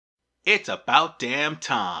it's about damn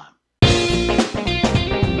time.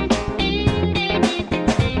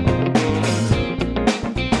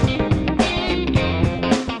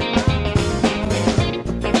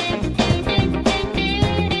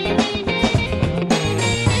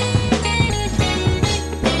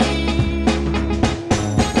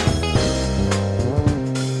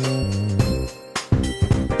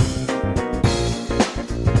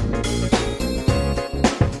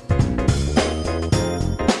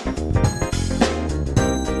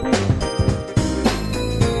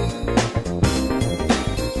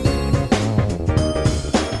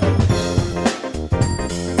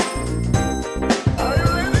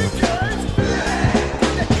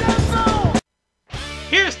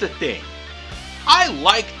 Here's the thing, I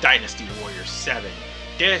like Dynasty Warriors 7,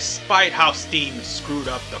 despite how Steam screwed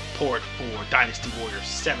up the port for Dynasty Warriors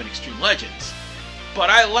 7 Extreme Legends. But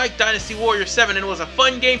I like Dynasty Warriors 7 and it was a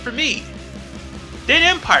fun game for me. Then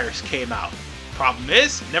Empires came out. Problem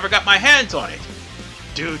is, never got my hands on it.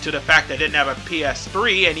 Due to the fact I didn't have a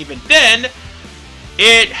PS3, and even then,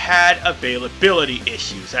 it had availability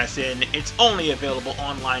issues, as in it's only available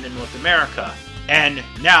online in North America. And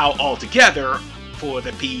now altogether, for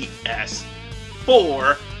the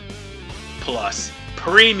PS4 Plus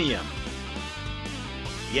Premium.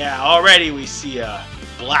 Yeah, already we see a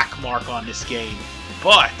black mark on this game,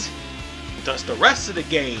 but does the rest of the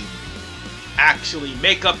game actually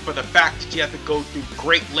make up for the fact that you have to go through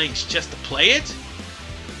great lengths just to play it?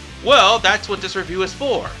 Well, that's what this review is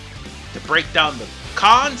for, to break down the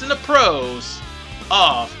cons and the pros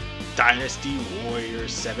of Dynasty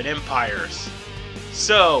Warriors 7 Empires.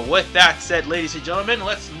 So, with that said, ladies and gentlemen,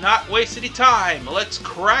 let's not waste any time. Let's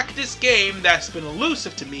crack this game that's been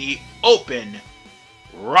elusive to me open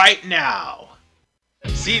right now.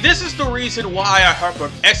 See, this is the reason why I harp on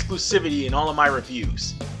exclusivity in all of my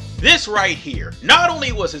reviews. This right here, not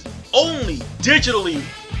only was it only digitally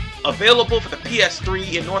available for the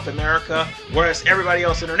PS3 in North America, whereas everybody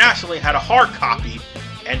else internationally had a hard copy,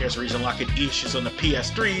 and there's reason locking issues on the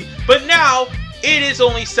PS3, but now it is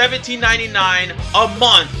only $17.99 a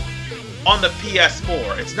month on the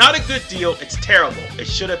PS4. It's not a good deal, it's terrible. It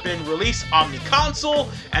should have been released on the console,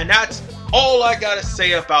 and that's all I gotta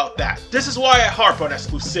say about that. This is why I harp on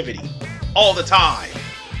exclusivity all the time.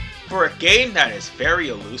 For a game that is very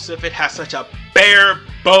elusive, it has such a bare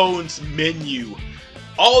bones menu.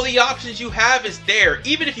 All the options you have is there,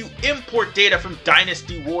 even if you import data from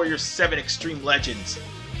Dynasty Warriors 7 Extreme Legends.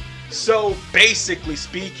 So basically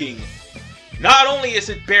speaking, not only is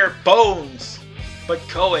it bare bones, but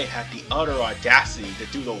Koei had the utter audacity to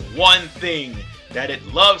do the one thing that it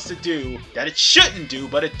loves to do, that it shouldn't do,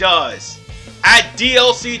 but it does. Add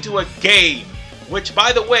DLC to a game, which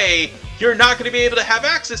by the way, you're not going to be able to have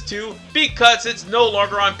access to because it's no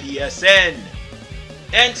longer on PSN.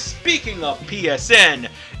 And speaking of PSN,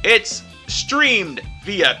 it's streamed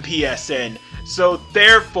via PSN, so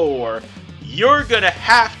therefore, you're gonna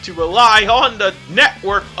have to rely on the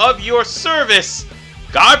network of your service.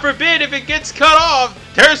 God forbid if it gets cut off,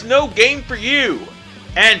 there's no game for you.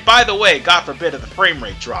 And by the way, God forbid if the frame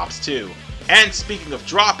rate drops too. And speaking of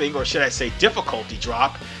dropping, or should I say difficulty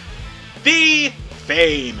drop, the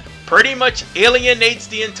fame pretty much alienates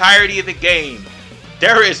the entirety of the game.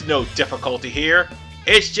 There is no difficulty here.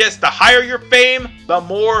 It's just the higher your fame, the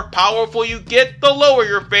more powerful you get, the lower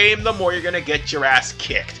your fame, the more you're gonna get your ass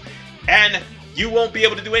kicked. And you won't be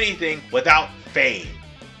able to do anything without fame.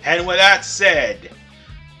 And with that said,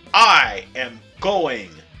 I am going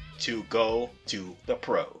to go to the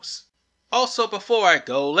pros. Also, before I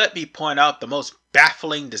go, let me point out the most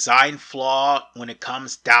baffling design flaw when it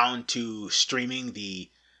comes down to streaming the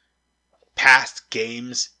past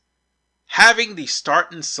games. Having the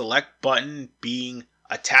start and select button being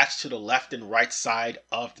attached to the left and right side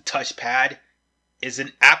of the touchpad is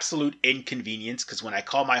an absolute inconvenience, because when I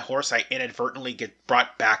call my horse, I inadvertently get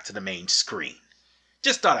brought back to the main screen.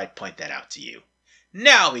 Just thought I'd point that out to you.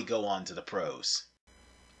 Now we go on to the pros.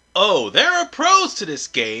 Oh, there are pros to this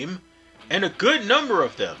game, and a good number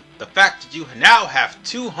of them. The fact that you now have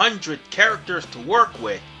 200 characters to work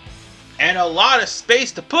with, and a lot of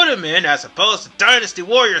space to put them in as opposed to Dynasty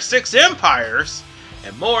Warriors 6 Empires,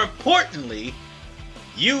 and more importantly,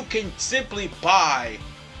 you can simply buy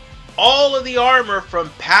all of the armor from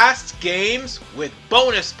past games with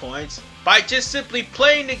bonus points by just simply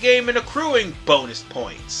playing the game and accruing bonus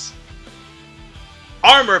points.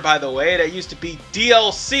 Armor, by the way, that used to be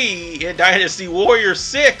DLC in Dynasty Warriors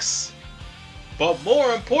 6. But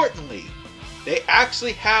more importantly, they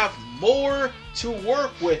actually have more to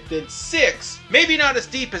work with than 6. Maybe not as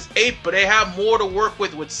deep as 8, but they have more to work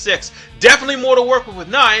with 6. Definitely more to work with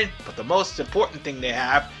 9, but the most important thing they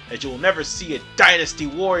have, that you will never see at Dynasty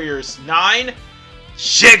Warriors 9,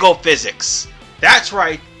 Jiggle Physics. That's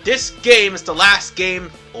right, this game is the last game,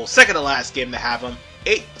 or second to last game to have them.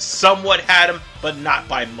 8 somewhat had them, but not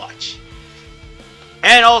by much.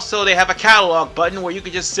 And also they have a catalog button where you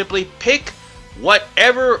can just simply pick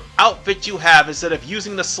whatever outfit you have instead of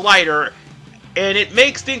using the slider, and it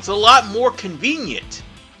makes things a lot more convenient.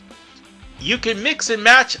 You can mix and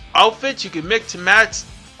match outfits, you can mix and match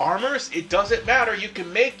armors, it doesn't matter. You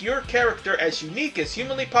can make your character as unique as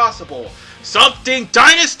humanly possible. Something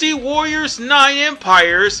Dynasty Warriors 9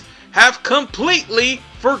 Empires have completely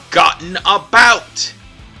forgotten about.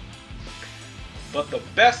 But the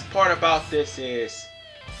best part about this is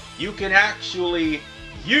you can actually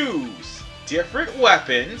use different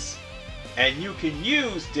weapons, and you can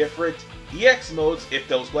use different EX modes if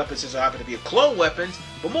those weapons just happen to be clone weapons,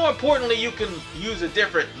 but more importantly you can use a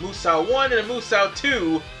different Musou 1 and a Musou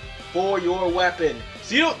 2 for your weapon.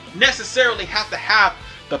 So you don't necessarily have to have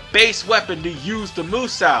the base weapon to use the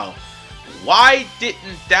Musou. Why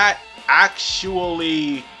didn't that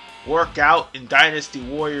actually work out in Dynasty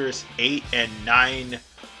Warriors 8 and 9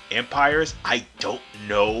 Empires? I don't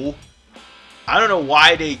know. I don't know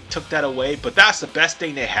why they took that away, but that's the best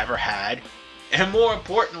thing they ever had. And more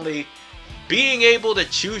importantly, being able to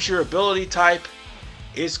choose your ability type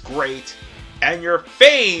is great, and your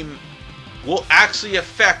fame will actually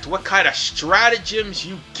affect what kind of stratagems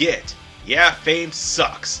you get. Yeah, fame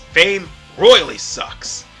sucks. Fame royally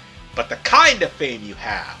sucks. But the kind of fame you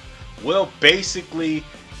have will basically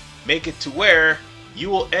make it to where you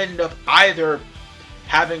will end up either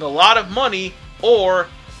having a lot of money or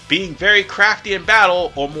being very crafty in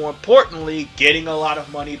battle, or more importantly, getting a lot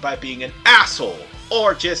of money by being an asshole,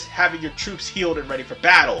 or just having your troops healed and ready for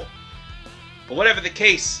battle. But whatever the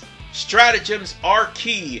case, stratagems are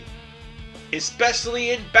key, especially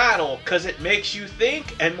in battle, because it makes you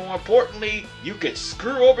think, and more importantly, you could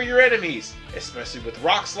screw over your enemies, especially with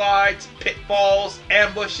rock slides, pitfalls,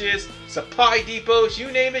 ambushes, supply depots,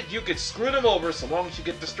 you name it, you could screw them over so long as you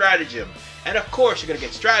get the stratagem. And of course, you're going to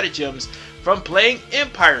get stratagems from playing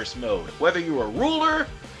Empires mode, whether you're a ruler,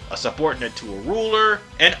 a subordinate to a ruler,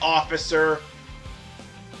 an officer,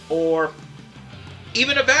 or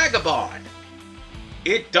even a vagabond.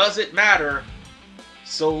 It doesn't matter,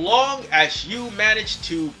 so long as you manage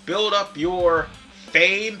to build up your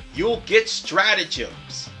fame, you'll get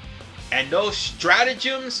stratagems. And those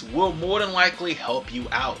stratagems will more than likely help you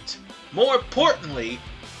out. More importantly,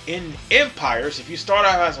 in Empires, if you start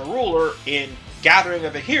out as a ruler in Gathering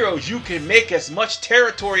of the Heroes, you can make as much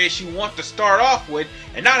territory as you want to start off with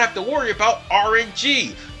and not have to worry about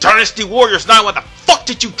RNG. Dynasty Warriors 9, what the fuck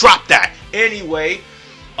did you drop that? Anyway,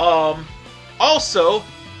 also,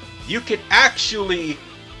 you can actually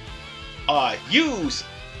use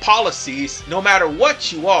policies, no matter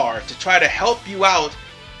what you are, to try to help you out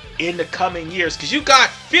in the coming years. Because you got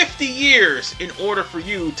 50 years in order for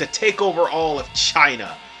you to take over all of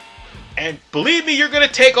China. And believe me, you're going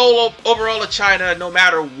to take over all of China no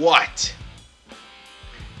matter what.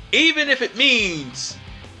 Even if it means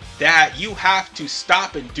that you have to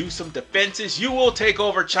stop and do some defenses, you will take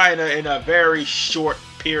over China in a very short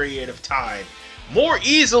period of time. More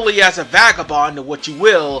easily as a vagabond than what you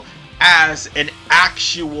will as an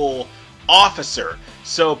actual officer.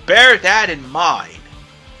 So bear that in mind.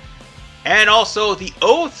 And also the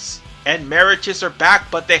oaths and marriages are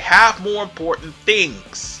back, but they have more important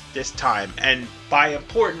things this time. And by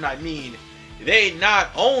important, I mean they not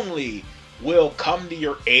only will come to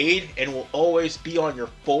your aid and will always be on your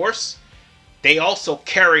force, they also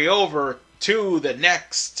carry over to the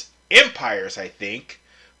next empires, I think.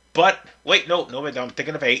 But wait, no, I'm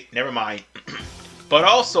thinking of 8. Never mind. But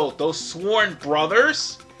also those sworn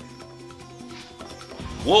brothers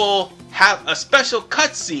will have a special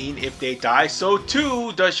cutscene if they die. So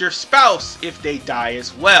too does your spouse if they die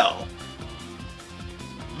as well.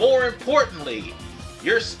 More importantly,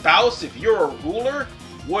 your spouse, if you're a ruler,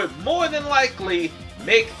 would more than likely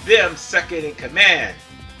make them second in command.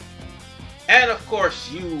 And of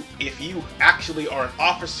course, if you actually are an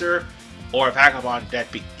officer or a vagabond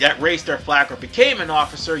that raised their flag or became an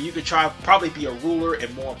officer, you could probably be a ruler,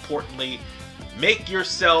 and more importantly, make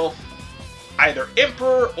yourself either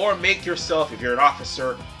emperor, or make yourself, if you're an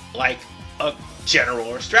officer, like a general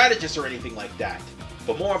or strategist or anything like that.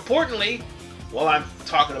 But more importantly, while I'm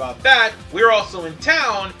talking about that, we're also in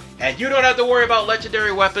town, and you don't have to worry about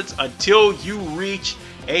legendary weapons until you reach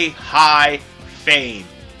a high fame.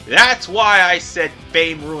 That's why I said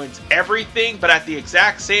fame ruins everything, but at the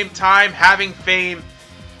exact same time, having fame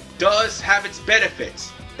does have its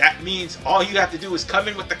benefits. That means all you have to do is come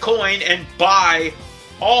in with the coin and buy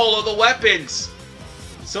all of the weapons.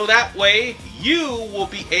 So that way, you will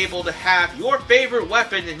be able to have your favorite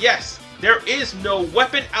weapon. And yes, there is no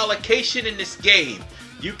weapon allocation in this game.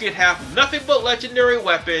 You can have nothing but legendary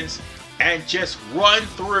weapons and just run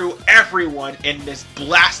through everyone in this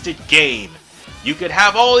blasted game. You could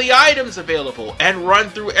have all the items available and run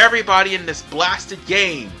through everybody in this blasted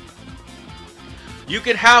game. You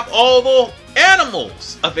can have all the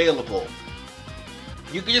animals available.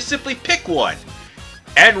 You can just simply pick one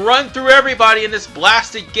and run through everybody in this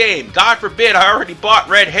blasted game. God forbid I already bought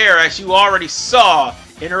red hair, as you already saw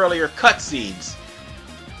in earlier cutscenes.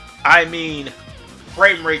 I mean,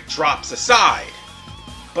 frame rate drops aside.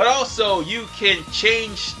 But also, you can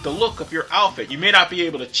change the look of your outfit. You may not be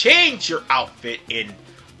able to change your outfit in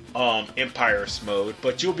Empires mode,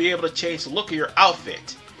 but you'll be able to change the look of your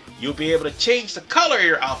outfit. You'll be able to change the color of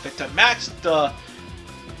your outfit to match the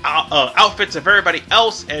outfits of everybody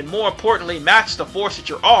else, and more importantly, match the force that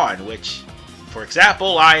you're on. Which, for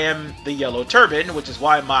example, I am the yellow turban, which is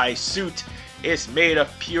why my suit is made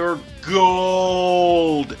of pure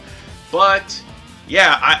gold. But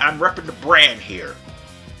yeah, I'm repping the brand here.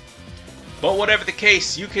 But whatever the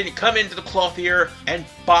case, you can come into the clothier and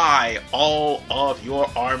buy all of your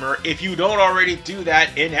armor if you don't already do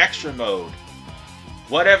that in extra mode.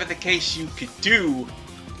 Whatever the case you could do,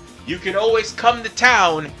 you can always come to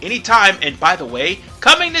town anytime. And by the way,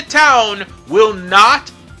 coming to town will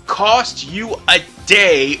not cost you a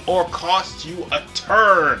day or cost you a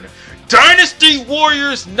turn. Dynasty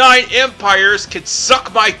Warriors 9 Empires can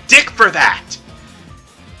suck my dick for that.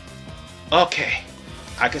 Okay,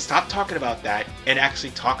 I can stop talking about that and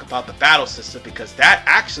actually talk about the battle system, because that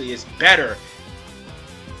actually is better.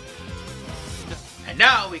 And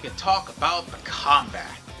now we can talk about the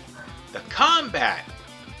combat. The combat,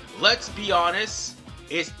 let's be honest,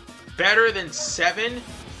 is better than 7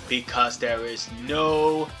 because there is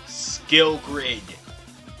no skill grid.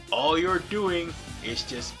 All you're doing is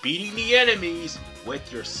just beating the enemies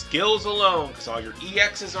with your skills alone, because all your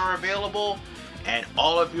EXs are available and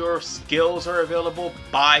all of your skills are available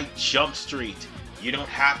by Jump Street. You don't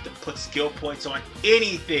have to put skill points on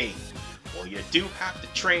anything. Well, you do have to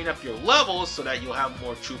train up your levels so that you'll have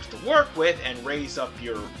more troops to work with and raise up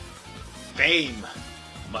your fame,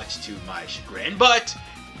 much to my chagrin. But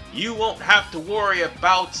you won't have to worry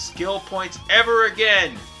about skill points ever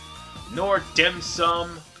again, nor dim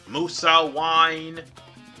sum, Musa wine,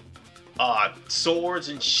 swords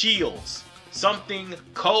and shields. Something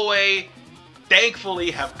Koei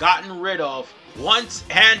thankfully have gotten rid of once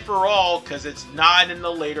and for all, because it's not in the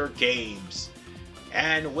later games.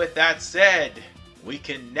 And with that said, we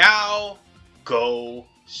can now go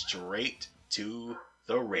straight to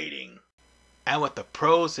the rating. And with the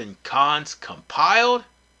pros and cons compiled,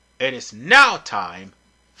 it is now time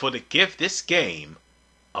for to give this game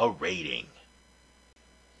a rating.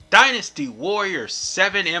 Dynasty Warriors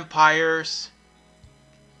 7 Empires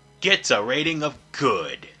gets a rating of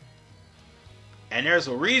good. And there's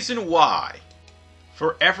a reason why.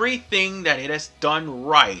 For everything that it has done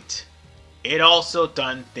right, it also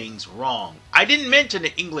done things wrong. I didn't mention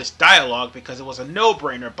the English dialogue because it was a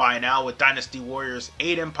no-brainer by now with Dynasty Warriors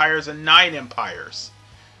 8 Empires and 9 Empires.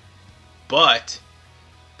 But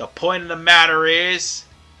the point of the matter is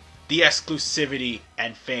the exclusivity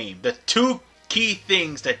and fame. The two key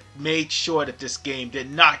things that made sure that this game did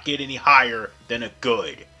not get any higher than a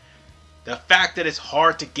good. The fact that it's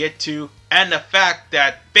hard to get to, and the fact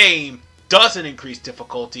that fame doesn't increase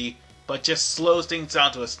difficulty, but just slows things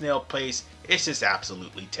down to a snail pace. It's just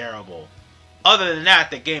absolutely terrible. Other than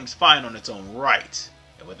that, the game's fine on its own right.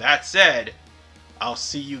 And with that said, I'll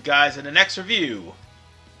see you guys in the next review.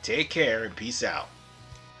 Take care and peace out.